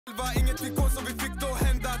Ingenting kom som vi fick då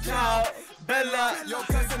hända. Ciao, Bella. Jag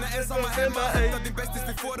kan sen är ensamma hemma. Hämta din bästis,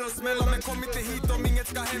 vi får det att smälla. Men kom inte hit om inget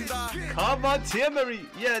ska hända. Come on, Timmery.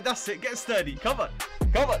 Yeah, that's it. Get sturdy. Come on.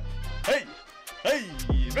 Come on. Hey. Hey.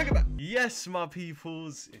 Bring it back. Yes, my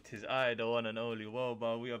peoples. It is I, the one and only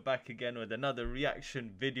Woabah. We are back again with another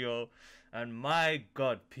reaction video. And my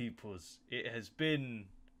God, peoples. It has been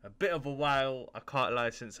a bit of a while, I can't lie,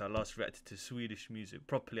 since I last reacted to Swedish music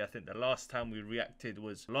properly. I think the last time we reacted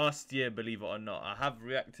was last year, believe it or not. I have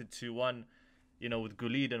reacted to one, you know, with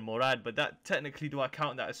Kelian and Morad, but that technically, do I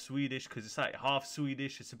count that as Swedish? Because it's like half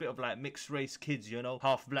Swedish. It's a bit of like mixed race kids, you know,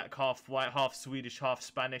 half black, half white, half Swedish, half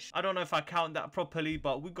Spanish. I don't know if I count that properly,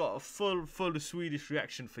 but we got a full Swedish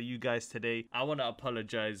reaction for you guys today. I want to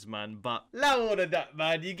apologize, man, but now all of that,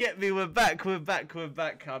 man, you get me. We're back.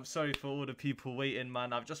 I'm sorry for all the people waiting,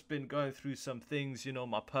 man. I've just been going through some things, you know,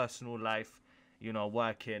 my personal life, you know,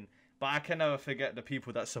 working. But I can never forget the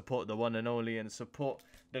people that support the one and only and support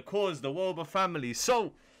the cause, the Woabah family.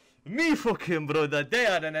 So, me fucking brother, det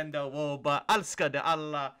är den enda Woabah, älskade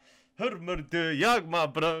alla, hörmur du, jag ma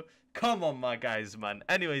bro. Come on, my guys, man.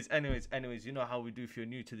 Anyways, you know how we do. If you're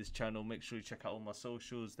new to this channel, make sure you check out all my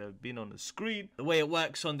socials. They've been on the screen. The way it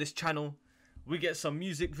works on this channel, we get some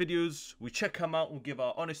music videos, we check them out, we'll give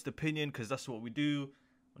our honest opinion, because that's what we do.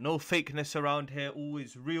 No fakeness around here,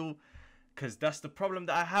 always real. Because that's the problem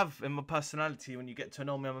that I have in my personality. When you get to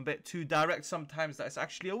know me, I'm a bit too direct sometimes. That's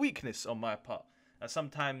actually a weakness on my part. And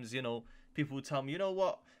sometimes, you know, people will tell me, you know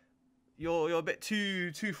what, you're a bit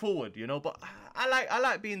too forward, you know. But I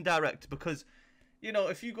like being direct, because, you know,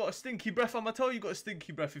 if you got a stinky breath, I'ma tell you got a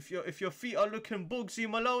stinky breath. If your feet are looking Bugsy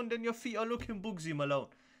Malone, then your feet are looking Bugsy Malone.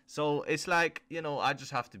 So it's like, you know, I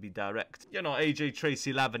just have to be direct. You know, AJ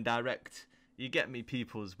Tracy Lav direct. You get me,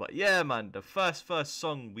 peoples. But yeah, man, the first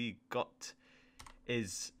song we got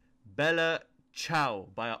is Bella Ciao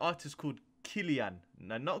by an artist called Kelian.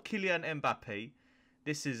 Now, not Kylian Mbappe.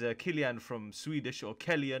 This is Kelian from Swedish, or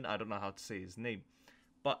Kelian. I don't know how to say his name.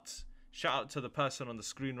 But shout out to the person on the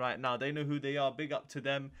screen right now. They know who they are. Big up to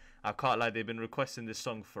them. I can't lie, they've been requesting this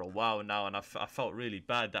song for a while now, and I felt really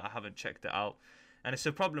bad that I haven't checked it out. And it's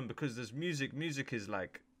a problem because there's music is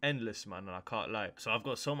like endless, man, and I can't lie. So I've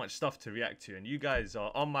got so much stuff to react to, and you guys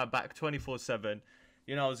are on my back 24/7.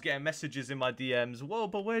 You know, I was getting messages in my DMs. Whoa,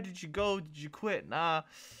 but where did you go? Did you quit? Nah.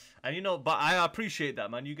 And you know, but I appreciate that,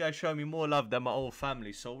 man. You guys show me more love than my old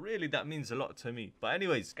family, so really that means a lot to me. But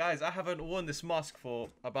anyways, guys, I haven't worn this mask for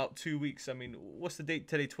about 2 weeks. I mean, what's the date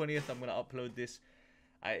today? 20th. I'm gonna upload this.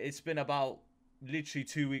 It's been about literally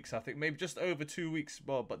 2 weeks, I think, maybe just over 2 weeks.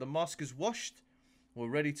 But the mask is washed. We're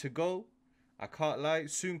ready to go. I can't lie.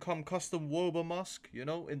 Soon come custom Woabah mask, you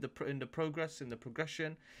know, in the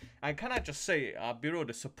progression. And can I just say, Biro,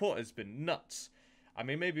 the support has been nuts. I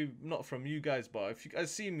mean, maybe not from you guys, but if you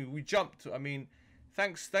guys see me, we jumped. I mean,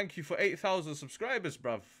 thank you for 8,000 subscribers,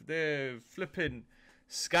 bruv. They're flipping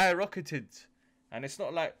skyrocketed. And it's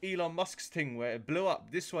not like Elon Musk's thing where it blew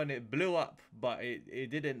up. This one, it blew up, but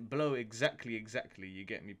it didn't blow exactly. You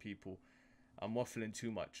get me, people? I'm waffling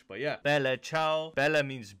too much, but yeah. Bella Ciao. Bella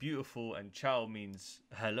means beautiful, and ciao means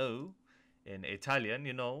hello in Italian,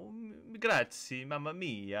 you know. Grazie, mamma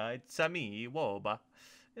mia, it's a me, Woabah.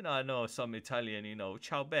 You know, I know some Italian, you know.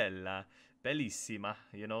 Ciao bella, bellissima,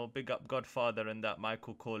 you know. Big up Godfather and that,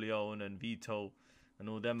 Michael Corleone and Vito and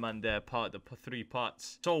all them, man, they're part of the 3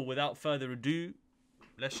 parts. So without further ado,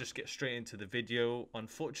 let's just get straight into the video.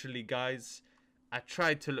 Unfortunately, guys, I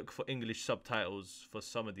tried to look for English subtitles for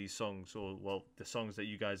some of these songs, or well, the songs that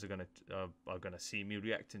you guys are gonna see me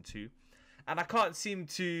reacting to, and I can't seem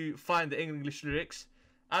to find the English lyrics.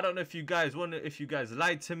 I don't know if you guys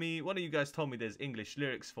lied to me. One of you guys told me there's English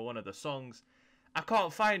lyrics for one of the songs. I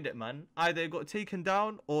can't find it, man. Either it got taken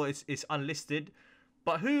down or it's unlisted.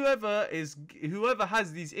 But whoever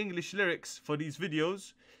has these English lyrics for these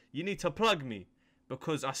videos, you need to plug me,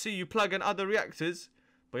 because I see you plugging other reactors,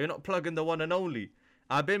 but you're not plugging the one and only.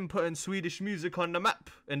 I've been putting Swedish music on the map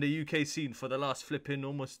in the UK scene for the last flipping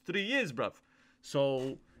almost 3 years, bruv.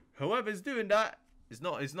 So whoever's doing that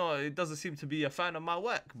it doesn't seem to be a fan of my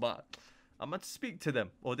work, but I'm going to speak to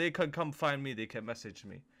them, or they can come find me, they can message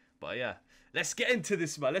me. But yeah, let's get into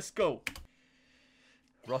this, man. Let's go.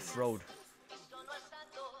 Rough road.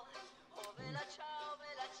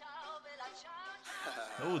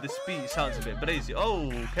 Oh, this beat sounds a bit brazy. Oh,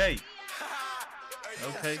 okay.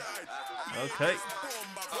 Okay.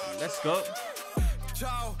 Let's go.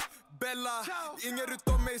 Ciao, Bella. Ingen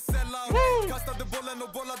utom mig sällan. Kastade bollen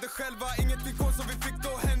och bollade själva. Ingenting kom som vi fick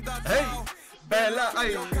då hända. Ciao, Bella,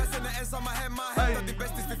 ey. Jag kan sen är ensamma hemma. Hämta din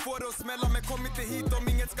bästis, vi får det att smälla. Men kom inte hit om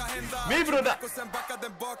inget ska hända. Min broder. Och sen backa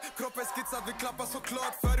den bak. Kroppen skitsad, vi klappar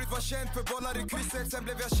såklart. Förut var känd för bollar i krysset. Sen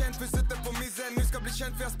blev jag känd för sutten på mizzen. Nu ska bli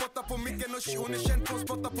känd för jag spottar på micken. Och hon är känd för att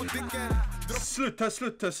spotta på dicken.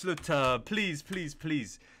 Sluta.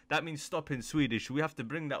 Please. That means stop in Swedish. We have to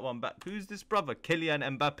bring that one back. Who's this brother? Kelian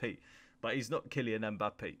Mbappe. But he's not Kelian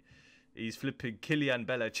Mbappe. He's flipping Kelian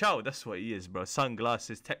Bella Ciao. That's what he is, bro.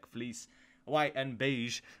 Sunglasses, tech fleece, white and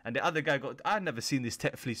beige. And the other guy I've never seen this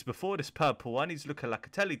tech fleece before. This purple one. He's looking like a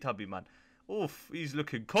Teletubby, man. Oof, he's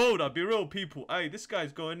looking cold. I'll be real, people. Hey, this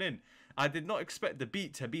guy's going in. I did not expect the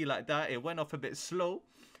beat to be like that. It went off a bit slow.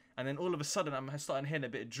 And then all of a sudden, I'm starting hearing a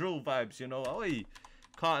bit of drill vibes, you know. Oi,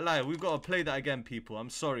 can't lie. We've got to play that again, people. I'm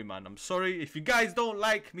sorry, man. I'm sorry. If you guys don't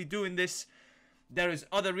like me doing this, there is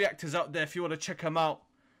other reactors out there if you want to check them out.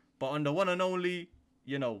 But on the one and only,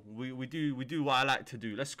 you know, we do what I like to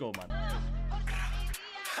do. Let's go, man.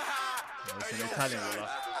 It's an Italian,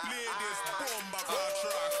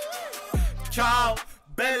 ciao,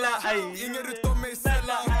 Bella, ey. Ingen utom mig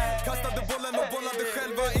sällan. Kastade bollen och bollade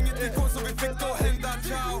själva. Ingenting kom som vi fick då hända.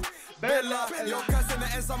 Ciao, Bella. Jag kan sen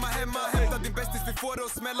är ensamma hemma. Hämta din bästis, vi får det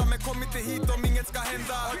att smälla. Men kom inte hit om inget ska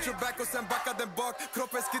hända. Arch your back och sen backa den bak.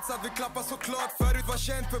 Kroppen skitsad, vi klappar såklart. Förut var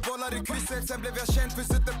känd för bollar i krysset. Sen blev jag känd för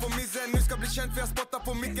sutten på mizzen. Nu ska bli känd för jag spottar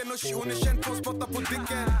på micken. Och hon är känd för att spotta på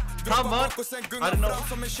dicken. Droppa bak och sen gunga fram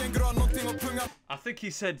som en känguru har någonting att punga. I think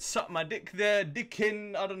he said suck my dick there,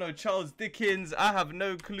 Dickin, I don't know, Charles Dickens. I have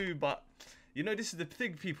no clue, but you know, this is the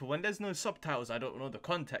thing, people. When there's no subtitles, I don't know the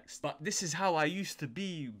context. But this is how I used to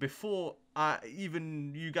be before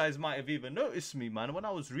you guys might have even noticed me, man. When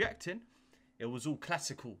I was reacting, it was all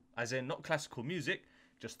classical, as in not classical music.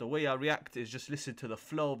 Just the way I react is just listen to the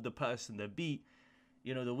flow of the person, the beat,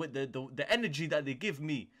 you know, the energy that they give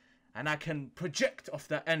me, and I can project off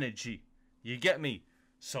that energy. You get me?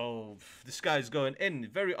 So this guy's going in,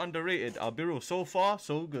 very underrated. I'll be real, so far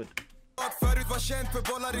so good. Förut var känd för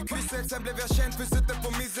bollar i krysset. Sen blev jag känd för sutten på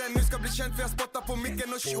mizzen. Nu ska bli känd för jag spottar på micken.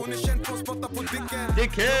 Och hon är känd för att spotta på dicken.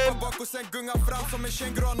 Droppa bak och sen gunga fram som en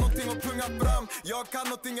känguru har någonting att punga fram. Jag kan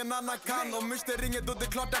något ingen annan kan. Om Mr ringer då det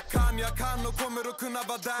är klart jag kan. Jag kan och kommer att kunna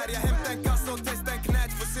vara där. Jag hämtar en kassa och testar en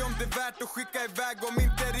knät. Får se om det är värt att skicka iväg. Om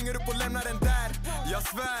inte ringer upp och lämnar den där. Jag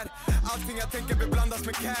svär, allting jag tänker beblandas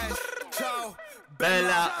med cash. Ciao,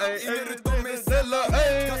 Bella, ingen utom mig sällan.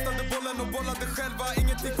 Kastade bollen och bollade själva.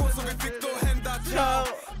 Ingenting kom som vi fick då hända. Ciao,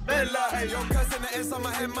 Bella. Jag kan sen är ensamma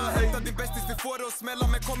hemma. Hämta din bästis, vi får det att smälla.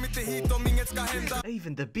 Men kom inte hit om inget ska hända.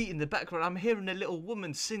 Even the beat in the background, I'm hearing a little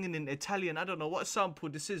woman singing in Italian. I don't know what sample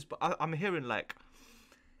this is, but I'm hearing like,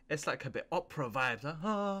 it's like a bit opera vibes. I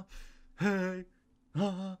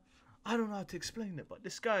don't know how to explain it, but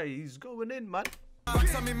this guy, he's going in, man.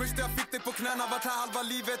 Baxa min musta, jag fick dig på knäna. Vart här halva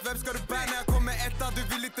livet, vem ska du bära när jag kommer etta?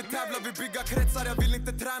 Du vill inte tävla, vi bygga kretsar. Jag vill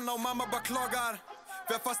inte träna och mamma bara klagar.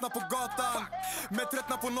 För jag fastnar på gatan. Men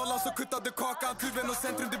tröttnar på nollan så kuttade kakan. Klubben och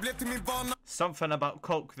centrum, det blev till min vana. Something about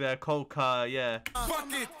coke there, coca, yeah.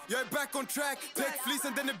 Fuck it, jag är back on track. Take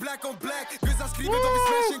fleecen, den är black on black. Guzzar skriver, de vill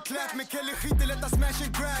smash and clap. Men Kelly skiter, lätta smash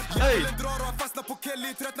and grab. Jag vill en drar och fastnar på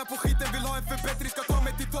Kelly. Tröttnar på skiten, vill ha en förbättring. Ska ta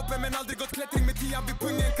mig till toppen, men aldrig gått klättring med 10 vid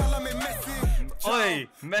pungen. Kalla mig Messi. Oj,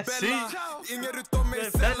 Messi. Ingen utom mig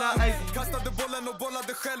sällan. Kastade bollen och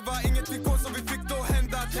bollade själva. Ingenting kom som vi fick då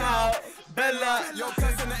hända. Ciao, Bella. Jag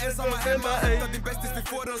kan sen är ensamma hemma. Hämta din bästis, vi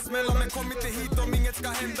får det att smälla. Men kom inte hit om inget ska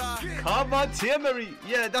hända. Come on, Timmery.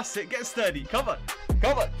 Yeah, that's it. Get sturdy. Come on.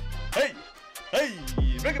 Hey.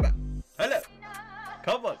 Bring it back. Hello.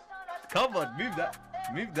 Come on. Move that.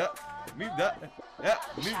 Yeah,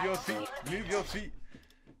 move your feet.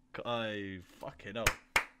 I fucking hell.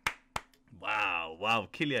 Wow,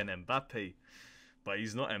 Kelian Mbappe. But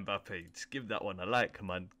he's not Mbappe. Just give that one a like,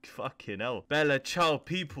 man. Fucking hell. Bella ciao,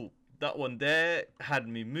 people. That one there had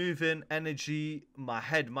me moving, energy. My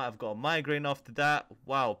head might have got a migraine after that.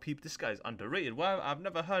 Wow, people, this guy's underrated. Wow, I've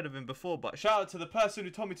never heard of him before. But shout out to the person who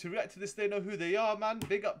told me to react to this. They know who they are, man.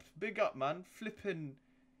 Big up, man. Flipping,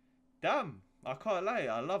 damn. I can't lie.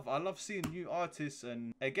 I love seeing new artists,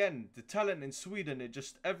 and again, the talent in Sweden. It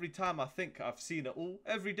just every time I think I've seen it all.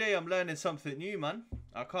 Every day I'm learning something new, man.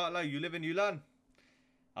 I can't lie. You live and you learn.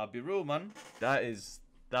 I'll be real, man.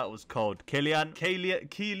 That was called Kelian.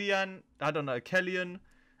 I don't know, Kelian.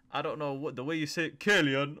 I don't know what the way you say it.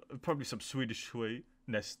 Kelian. Probably some Swedish way.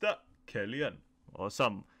 Nästa Kelian. Or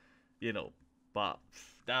some, you know. But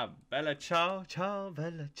damn, Bella ciao,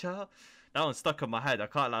 Bella ciao. That one stuck in my head. I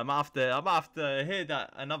can't lie. I might have to hear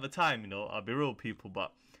that another time, you know. I'll be real, people.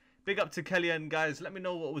 But big up to Kelian, guys. Let me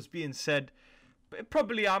know what was being said. I'm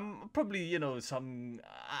probably, you know, some.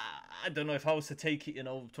 I don't know if I was to take it, you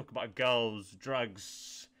know, talk about girls,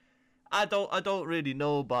 drugs. I don't really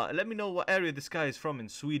know, but let me know what area this guy is from in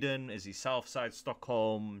Sweden. Is he south side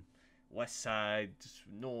Stockholm, west side,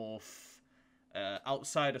 north,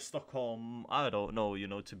 outside of Stockholm? I don't know, you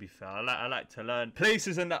know, to be fair. I like to learn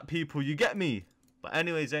places and that, people, you get me? But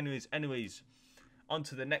anyways, on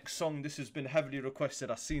to the next song. This has been heavily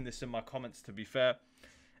requested. I've seen this in my comments, to be fair.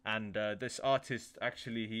 And this artist,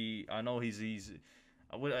 actually, I know he's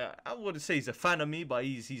I wouldn't say he's a fan of me, but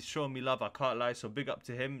he's showing me love, I can't lie, so big up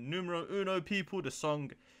to him. Numero uno, people, the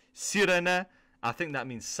song SIRENER. I think that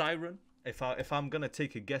means siren. If I'm gonna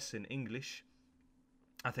take a guess in English,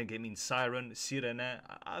 I think it means siren, SIRENER.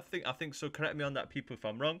 I think so. Correct me on that, people, if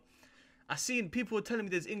I'm wrong. I seen people were telling me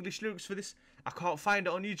there's English lyrics for this. I can't find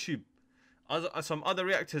it on YouTube. Some other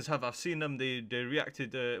reactors have. I've seen them. They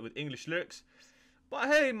reacted with English lyrics. But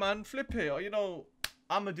hey, man, flip it. You know,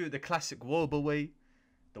 I'm gonna do it the classic Woabah way.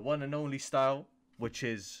 The one and only style, which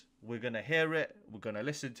is we're going to hear it, we're going to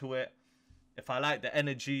listen to it. If I like the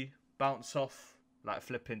energy, bounce off, like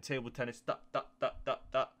flipping table tennis,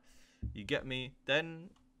 you get me,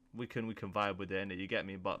 then we can vibe with it, innit? You get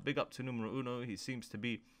me? But big up to Numero Uno. He seems to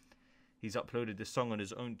be, he's uploaded this song on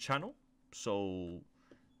his own channel, so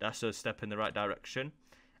that's a step in the right direction.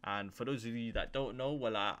 And for those of you that don't know,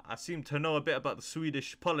 well, I seem to know a bit about the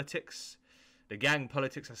Swedish politics, the gang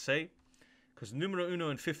politics, I say. Because Numero Uno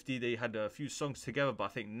and 50, they had a few songs together, but I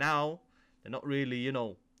think now they're not really, you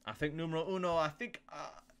know. I think Numero Uno, I think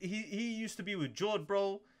he used to be with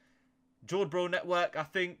Jordbro Network, I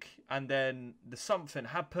think, and then something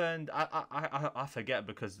happened. I forget,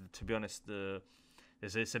 because to be honest,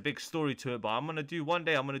 it's a big story to it. But one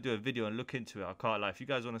day I'm gonna do a video and look into it. I can't lie. If you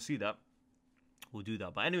guys want to see that, we'll do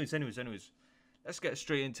that. But anyways, let's get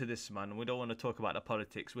straight into this, man. We don't want to talk about the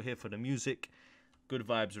politics. We're here for the music. Good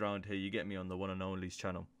vibes around here, you get me, on the one and only's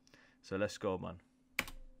channel. So let's go, man.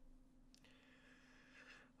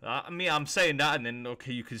 I'm saying that, and then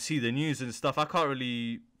okay, you can see the news and stuff. I can't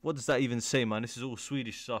really. What does that even say, man? This is all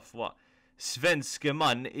Swedish stuff. What? Svenske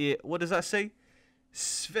man. What does that say?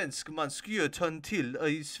 Svensk man skjuter han till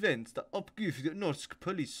I svenskt uppgift norsk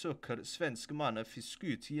polis söker svensk man för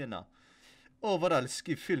skjutgärna.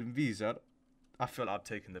 Överallt film visar. I feel I'm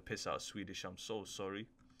taking the piss out of Swedish. I'm so sorry.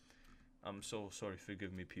 I'm so sorry,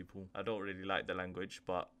 forgive me, people. I don't really like the language,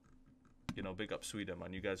 but, you know, big up Sweden,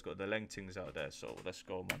 man. You guys got the lengtings out there, so let's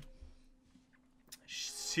go, man.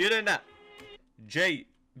 SIRENER. J.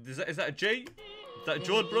 Is that a J? Is that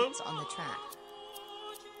Jord, bro? On the track.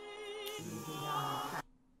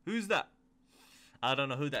 Who's that? I don't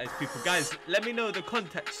know who that is, people. Guys, let me know the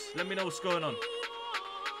context. Let me know what's going on.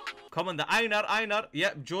 Come on, the Einar.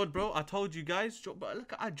 Yep, Jord, bro. I told you guys. But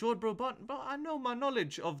look at Jord, bro. But I know my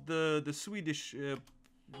knowledge of the Swedish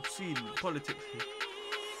scene, politics.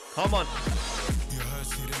 Come on.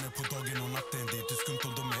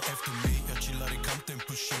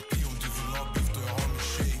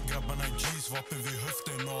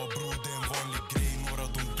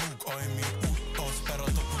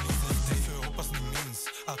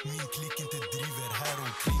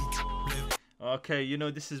 Okay, you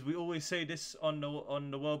know, we always say this on the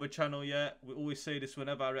Woabah channel, yeah. We always say this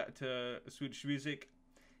whenever I react to Swedish music.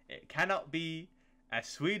 It cannot be a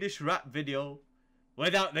Swedish rap video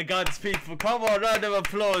without the guns, people. Come on, round of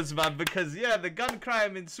applause, man, because yeah, the gun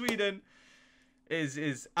crime in Sweden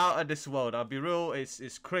is out of this world. I'll be real,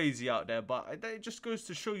 it's crazy out there, but it just goes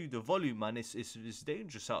to show you the volume, man. It's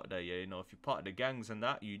dangerous out there, yeah. You know, if you're part of the gangs and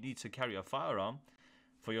that, you need to carry a firearm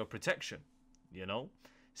for your protection, you know.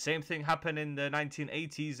 Same thing happened in the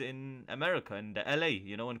 1980s in America, in the LA,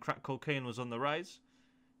 you know, when crack cocaine was on the rise.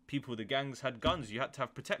 The gangs had guns, you had to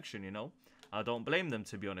have protection, you know. I don't blame them,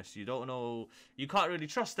 to be honest. You don't know, you can't really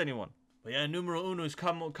trust anyone. But yeah, Numero Uno's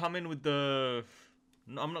come in with the,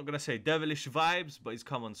 I'm not gonna say devilish vibes, but he's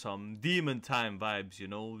come on some demon time vibes, you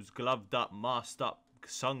know. He's gloved up, masked up,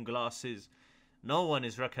 sunglasses. No one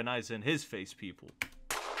is recognizing his face, people.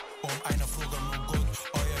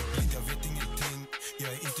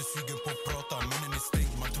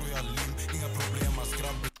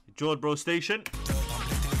 Jordbro Station.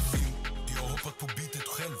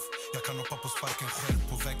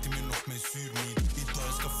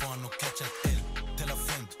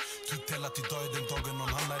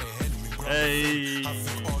 Hey.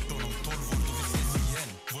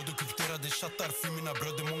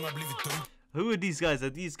 Who are these guys? Are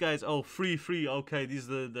these guys? Oh, free. Okay, these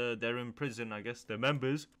are they're in prison, I guess. They're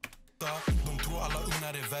members.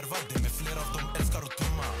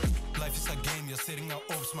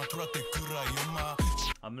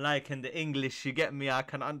 I'm liking the English, you get me? I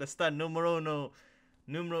can understand Nummeruno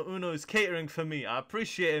Nummeruno is catering for me. I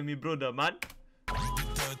appreciate it, me brother, man.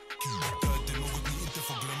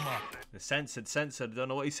 The censored. Don't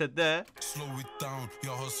know what he said there. Slow it down.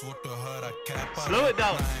 Slow it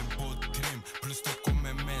down.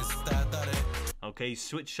 Okay,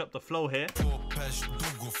 switch up the flow here.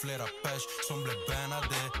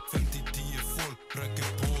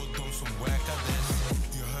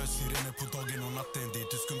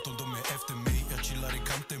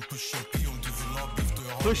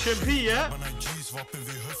 Push and P, yeah?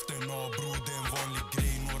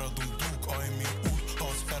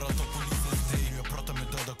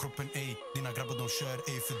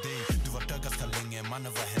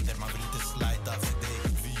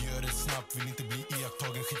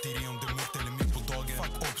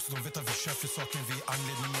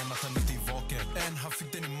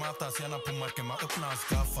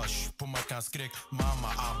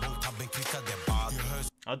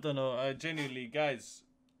 I don't know, genuinely, guys,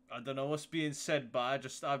 I don't know what's being said, but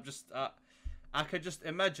I could just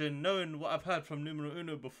imagine, knowing what I've heard from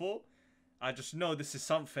Nummeruno before, I just know this is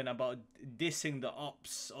something about dissing the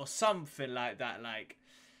ops or something like that. Like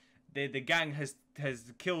the gang has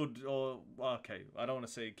killed, or okay, I don't want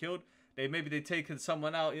to say killed. Maybe they've taken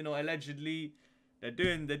someone out, you know, allegedly. They're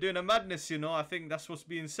doing a madness, you know. I think that's what's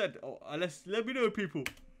being said. Oh, let me know, people.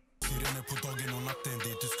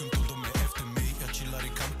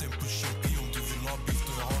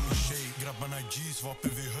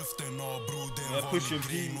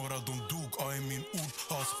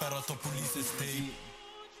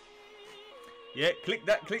 Yeah, click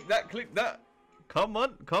that. Come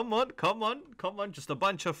on. Just a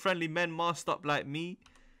bunch of friendly men masked up like me.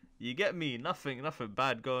 You get me? Nothing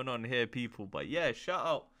bad going on here, people. But yeah,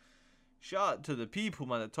 shout out to the people,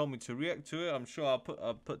 man, that told me to react to it. I'm sure I'll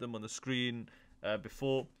put them on the screen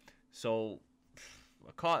before. So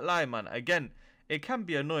I can't lie, man. Again, it can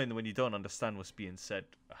be annoying when you don't understand what's being said.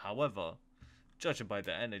 However, judging by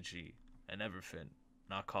the energy and everything,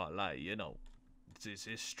 and I can't lie, you know,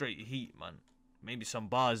 it's straight heat, man. Maybe some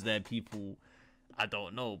bars there, people, I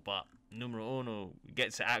don't know, but Nummeruno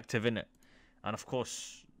gets it active in it, and of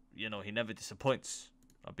course, you know, he never disappoints.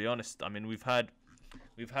 I'll be honest. I mean, we've had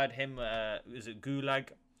him. Is it Gulag?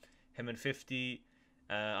 Him and 50.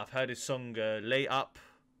 I've heard his song "Lay Up."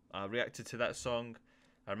 I reacted to that song.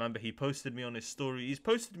 I remember he posted me on his story. He's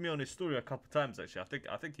posted me on his story a couple times actually.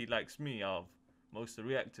 I think he likes me out of most of the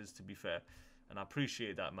reactors, to be fair, and I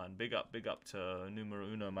appreciate that, man. Big up to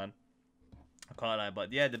Nummeruno, man. I can't lie,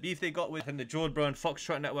 but yeah, the beef they got with him, the Jordbro and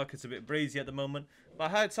Foxtrot network, is a bit brazy at the moment.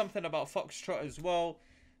 But I heard something about Foxtrot as well.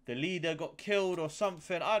 The leader got killed or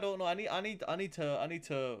something. I don't know. I need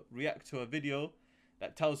to react to a video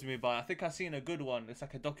that tells me about it. I think I've seen a good one. It's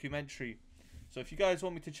like a documentary. So if you guys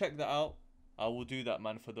want me to check that out, I will do that,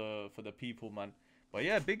 man, for the people, man. But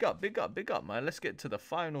yeah, big up, man. Let's get to the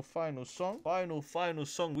final song. Final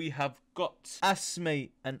song. We have got Asme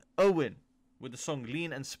and Owen with the song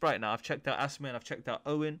Lean and Sprite. Now I've checked out Asme and I've checked out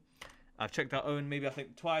Owen. I've checked out Owen maybe I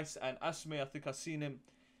think twice, and Asme I think I've seen him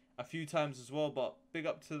a few times as well. But big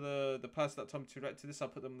up to the person that told me to react to this. I'll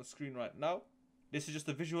put them on the screen right now. This is just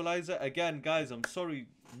a visualizer. Again, guys, I'm sorry,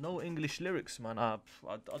 no English lyrics, man. I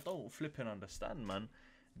don't flipping understand, man.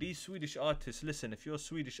 These Swedish artists, listen, if you're a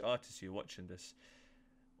Swedish artist, you're watching this,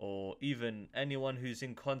 or even anyone who's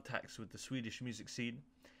in contacts with the Swedish music scene,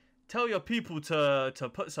 tell your people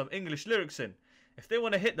to put some English lyrics in. If they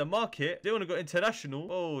want to hit the market, they want to go international,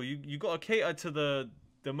 oh, you got to cater to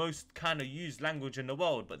the most kind of used language in the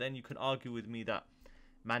world. But then you can argue with me that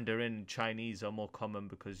Mandarin and Chinese are more common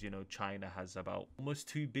because, you know, China has about almost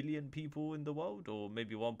 2 billion people in the world, or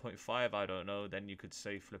maybe 1.5, I don't know. Then you could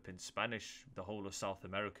say flipping Spanish, the whole of South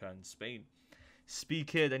America and Spain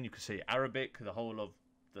speak here. Then you could say Arabic, the whole of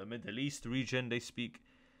the Middle East region, they speak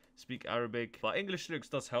Arabic. But English lyrics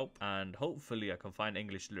does help, and hopefully I can find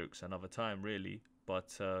English lyrics another time, really.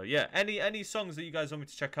 But yeah, any songs that you guys want me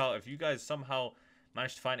to check out, if you guys somehow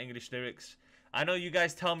manage to find English lyrics, I know you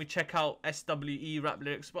guys tell me check out SWE rap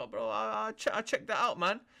lyrics, but bro, I checked that out,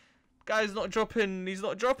 man. Guy's not dropping, he's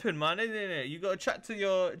not dropping, man. You gotta chat to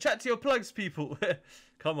your plugs, people.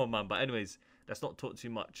 Come on, man. But anyways, let's not talk too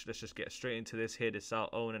much. Let's just get straight into this. Hear this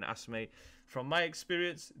out, Owen and Asme. From my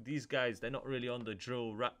experience, these guys, they're not really on the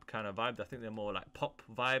drill rap kind of vibe. I think they're more like pop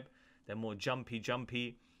vibe. They're more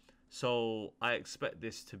jumpy. So I expect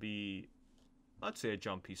this to be, I'd say, a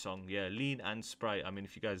jumpy song. Yeah, Lean and Sprite. I mean,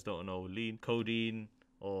 if you guys don't know, lean, codeine,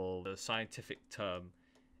 or the scientific term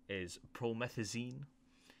is promethazine.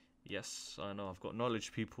 Yes, I know, I've got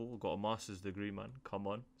knowledge, people. I've got a master's degree, man. Come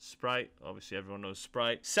on. Sprite, obviously everyone knows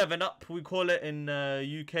Sprite. 7 Up, we call it in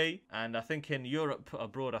UK. And I think in Europe,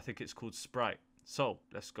 abroad, I think it's called Sprite. So,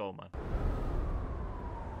 let's go, man.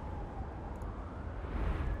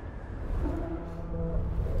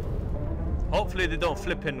 Hopefully they don't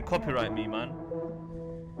flip and copyright me, man.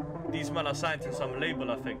 These men are signed to some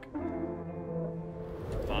label, I think.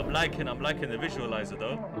 But I'm liking the visualizer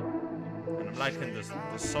though. And I'm liking the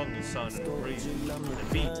song is sounding free. The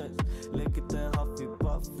beat.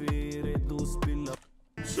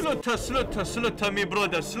 Slutta, me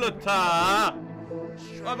brother, slutta.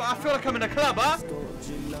 I feel like I'm in a club, huh?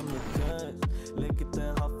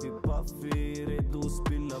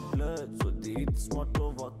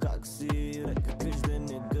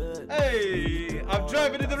 Hey, I'm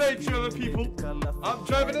driving in the range, you other people. I'm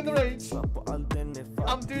driving in the range.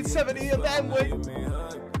 I'm doing 70 on the M-way.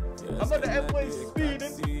 I'm on the M-way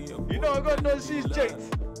speeding. You know I got no cheese jakes.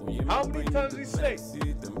 How many times we snake?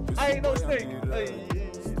 I ain't no snake. Hey.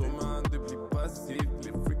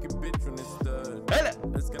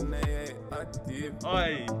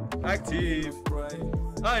 Aye, active.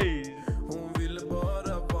 Aye.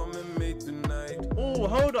 Oh,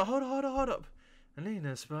 hold up.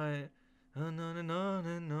 Alina Sprite. Where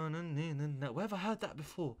have I heard that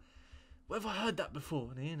before?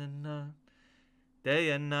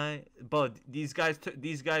 Day and night. But these guys took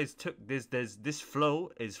this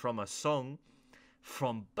flow is from a song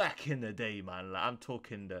from back in the day, man. Like, I'm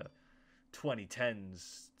talking the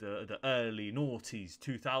 2010s, the early noughties,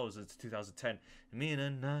 2000s to 2010. Me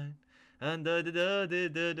and night. And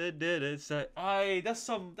it's like, aye, that's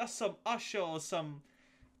some Usher or some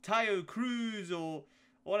Tayo Cruz or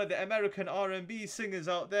one of the American R&B singers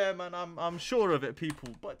out there, man. I'm sure of it, people.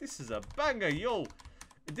 But this is a banger, yo.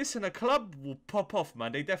 This in a club will pop off,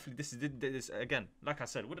 man. They definitely this again. Like I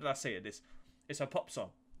said, what did I say at this? It's a pop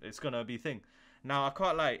song. It's gonna be a thing. Now I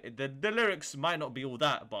can't lie. The lyrics might not be all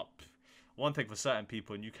that, but one thing for certain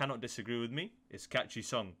people, and you cannot disagree with me, it's a catchy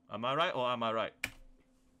song. Am I right or am I right?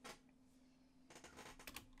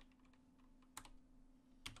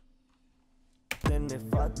 Den är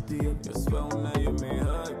fattig, jag svär hon är ju mig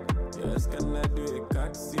hög. Jag älskar när du är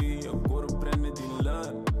kaxig. Jag går och bränner din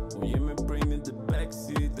lön. Hon ger mig brain in the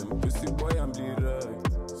backseat. En pussy boy han blir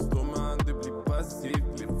rökt. Står med han det blir passiv.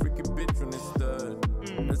 Blir freaky bitch hon är störd.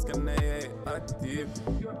 Älskar när jag är aktiv.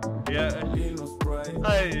 Lino spray.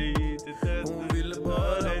 Hon ville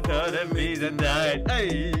bara ta den vid en night.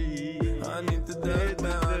 Han är inte död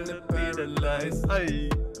men han är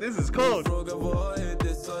paralyzed. This is cold. Fråga vad är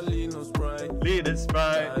det sa Lino spray. Lead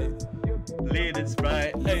Sprite,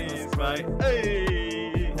 hey, Sprite,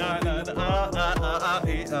 hey, na na na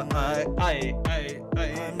ay.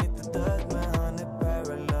 Han är inte död men han är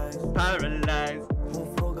paralyzed. Paralyzed.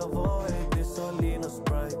 Hon frågar vad är det sa Lino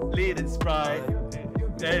spray. Lead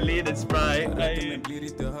Sprite, Lead Sprite, hey. Blir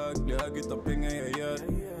lite hög, blir hög utav pengar jag gör.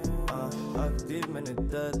 Aktiv men är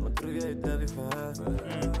död, man tror jag är där vi förhör.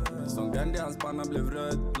 Som Gandhi, hans panna blev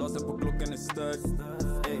röd. Glasen på klockan är störd.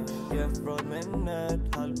 Jeff Broad med en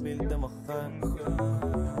nörd. Halvbilden var skön.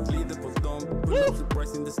 Glider på dem. Pull up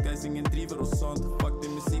surprise in the skies. Ingen driver och sånt. Fuck det,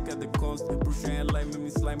 musik är det konst. Brorsan jag live med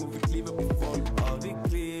min slime och vi kliver på folk. Ja vi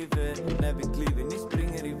kliver, när vi kliver. Ni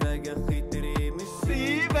springer iväg, jag skiter i musik.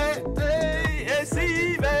 Sive, hey,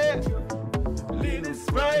 Sive. Lead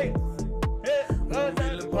Sprite. Hon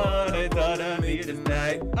ville party, ta den vid en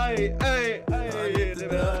night. Ay.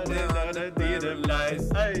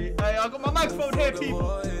 I got my microphone here,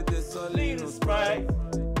 people. Lead Sprite.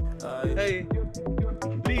 Hey,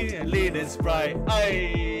 lead Sprite.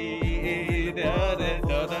 Ay,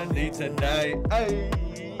 need tonight. Ay,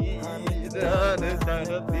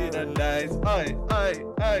 need a nice.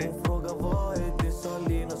 Ay. Fråga vad är det sa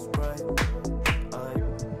Lino spray.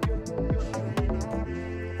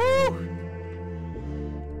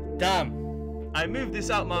 Damn, I moved this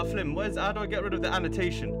out my film. How do I get rid of the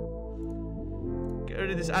annotation? Get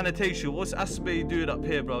rid of this annotation. What's Asme doing up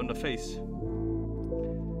here, bro, on the face?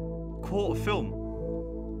 Court film.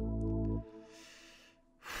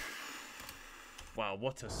 Wow,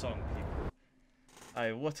 what a song, people.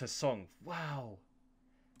 Aye, what a song. Wow.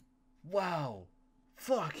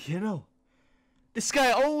 Fuck, you know. This guy,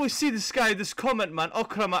 I always see this guy, this comment, man.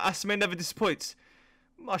 Okrama Asme never disappoints.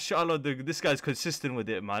 MashaAllah, this guy's consistent with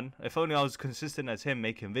it, man. If only I was consistent as him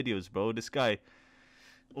making videos, bro. This guy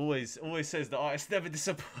always says the artist never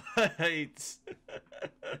disappoints.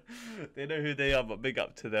 They know who they are, but big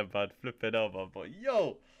up to them, man. Flip it over. But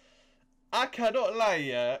yo, I cannot lie,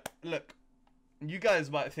 yeah. Look, you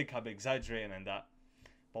guys might think I'm exaggerating and that,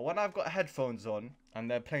 but when I've got headphones on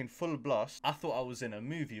and they're playing full blast, I thought I was in a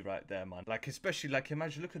movie right there, man. Like, especially, like,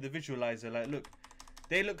 imagine, look at the visualizer, like, look.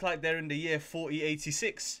 They look like they're in the year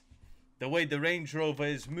 4086. The way the Range Rover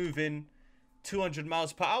is moving 200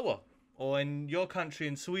 miles per hour or in your country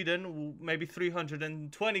in Sweden, maybe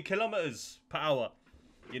 320 kilometers per hour.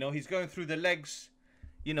 You know, he's going through the legs,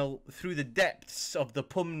 you know, through the depths of the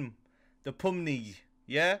pumney,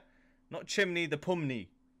 yeah? Not chimney, the pumney.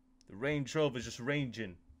 The Range Rover's just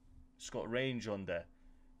ranging. It's got range on there.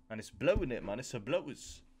 And it's blowing it, man. It's a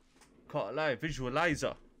blowers. Can't lie,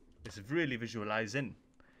 visualizer. It's really visualizing.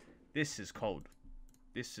 This is cold.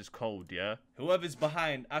 This is cold, yeah? Whoever's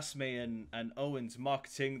behind Asme and Owen's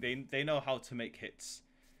marketing, they know how to make hits.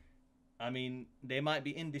 I mean, they might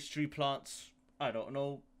be industry plants, I don't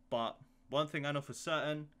know, but one thing I know for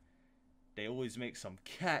certain, they always make some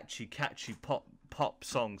catchy pop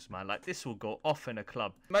songs, man. Like, this will go off in a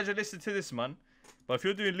club. Imagine listening to this, man. But if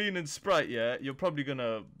you're doing lean and sprite, yeah, you'll probably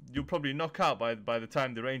knock out by the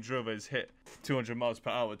time the Range Rover is hit 200 miles per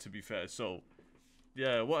hour, to be fair. So,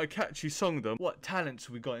 yeah, what a catchy song, though. What talents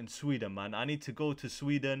we got in Sweden, man. I need to go to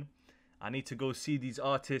Sweden. I need to go see these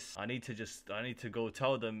artists. I need to go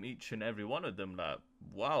tell them, each and every one of them, like,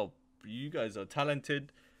 wow, you guys are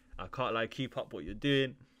talented. I can't, like, keep up what you're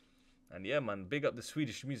doing. And yeah, man, big up the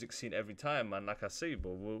Swedish music scene every time, man. Like I say,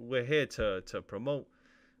 but we're here to promote,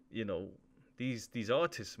 you know, these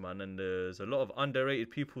artists, man. And there's a lot of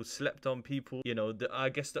underrated people, slept on people. You know, I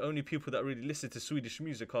guess the only people that really listen to Swedish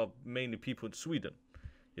music are mainly people in Sweden.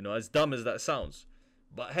 You know, as dumb as that sounds.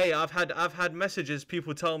 But hey, I've had messages,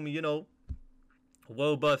 people tell me, you know,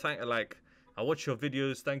 Woabah, I watch your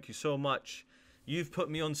videos, thank you so much. You've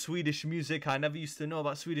put me on Swedish music. I never used to know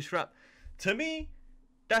about Swedish rap. To me,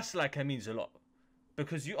 that's like, it means a lot.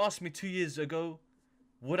 Because you asked me 2 years ago,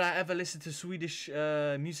 would I ever listen to Swedish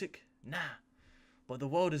music? Nah. But the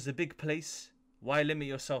world is a big place. Why limit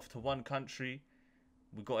yourself to one country?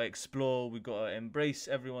 We gotta explore. We gotta embrace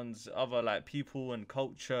everyone's other, like, people and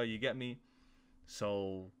culture. You get me?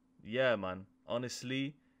 So yeah, man.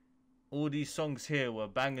 Honestly, all these songs here were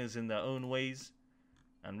bangers in their own ways,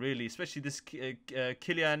 and really, especially this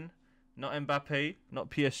Kelian, not Mbappe, not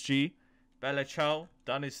PSG, Bella Ciao,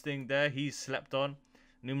 done his thing there. He's slept on.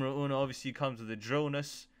 Nummeruno obviously comes with the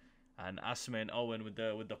droneness. And Asme and Owen with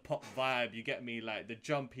the pop vibe, you get me, like the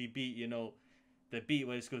jumpy beat, you know, the beat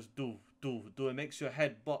where it goes do do do, it makes your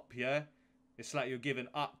head bop, yeah. It's like you're giving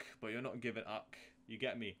uck, but you're not giving uck. You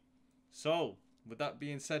get me? So, with that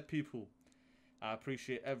being said, people, I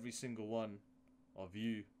appreciate every single one of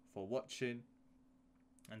you for watching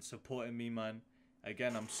and supporting me, man.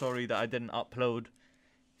 Again, I'm sorry that I didn't upload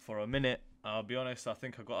for a minute. I'll be honest, I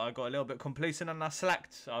think I got a little bit complacent and I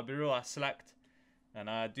slacked. I'll be real, I slacked. And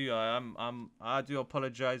I do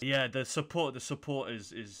apologize. Yeah, the support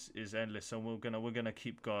is endless, and we're gonna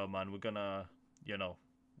keep going, man. We're gonna, you know,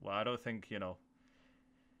 well, I don't think, you know,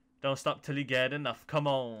 don't stop till you get enough. Come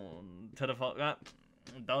on, to the fuck that.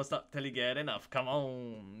 Don't stop till you get enough. Come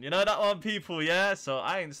on, you know that one, people. Yeah. So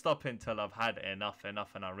I ain't stopping till I've had enough, and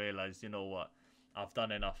I realized, you know what, I've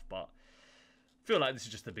done enough. But I feel like this is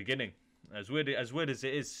just the beginning. As weird as it is,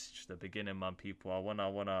 it's just the beginning, man. People, I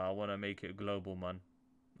wanna make it global, man.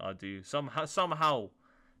 I do somehow.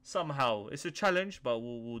 It's a challenge, but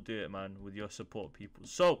we'll do it, man, with your support, people.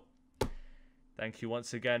 So, thank you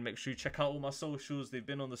once again. Make sure you check out all my socials. They've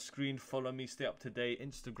been on the screen. Follow me, stay up to date.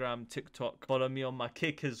 Instagram, TikTok. Follow me on my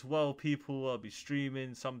Kick as well, people. I'll be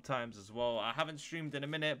streaming sometimes as well. I haven't streamed in a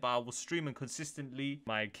minute, but I will stream consistently.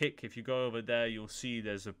 My Kick, if you go over there, you'll see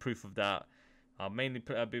there's a proof of that. I've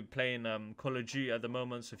been playing Call of Duty at the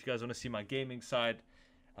moment, so if you guys want to see my gaming side,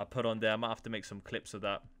 I put on there. I might have to make some clips of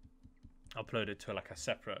that, upload it to like a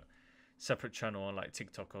separate channel on like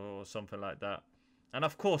TikTok or something like that. And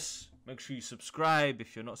of course, make sure you subscribe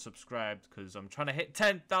if you're not subscribed, because I'm trying to hit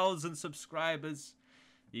 10,000 subscribers.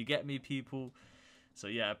 You get me, people? So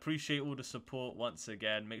yeah, I appreciate all the support once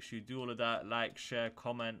again. Make sure you do all of that. Like, share,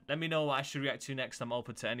 comment. Let me know what I should react to next. I'm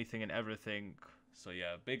open to anything and everything. So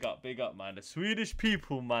yeah, big up, man. The Swedish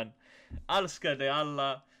people, man. Älskar dig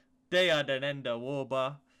alla. Det är den enda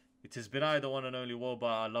Woabah. It has been I, the one and only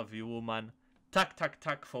Woabah. I love you all, man.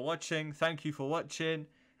 Tack for watching. Thank you for watching.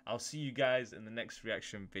 I'll see you guys in the next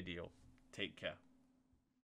reaction video. Take care.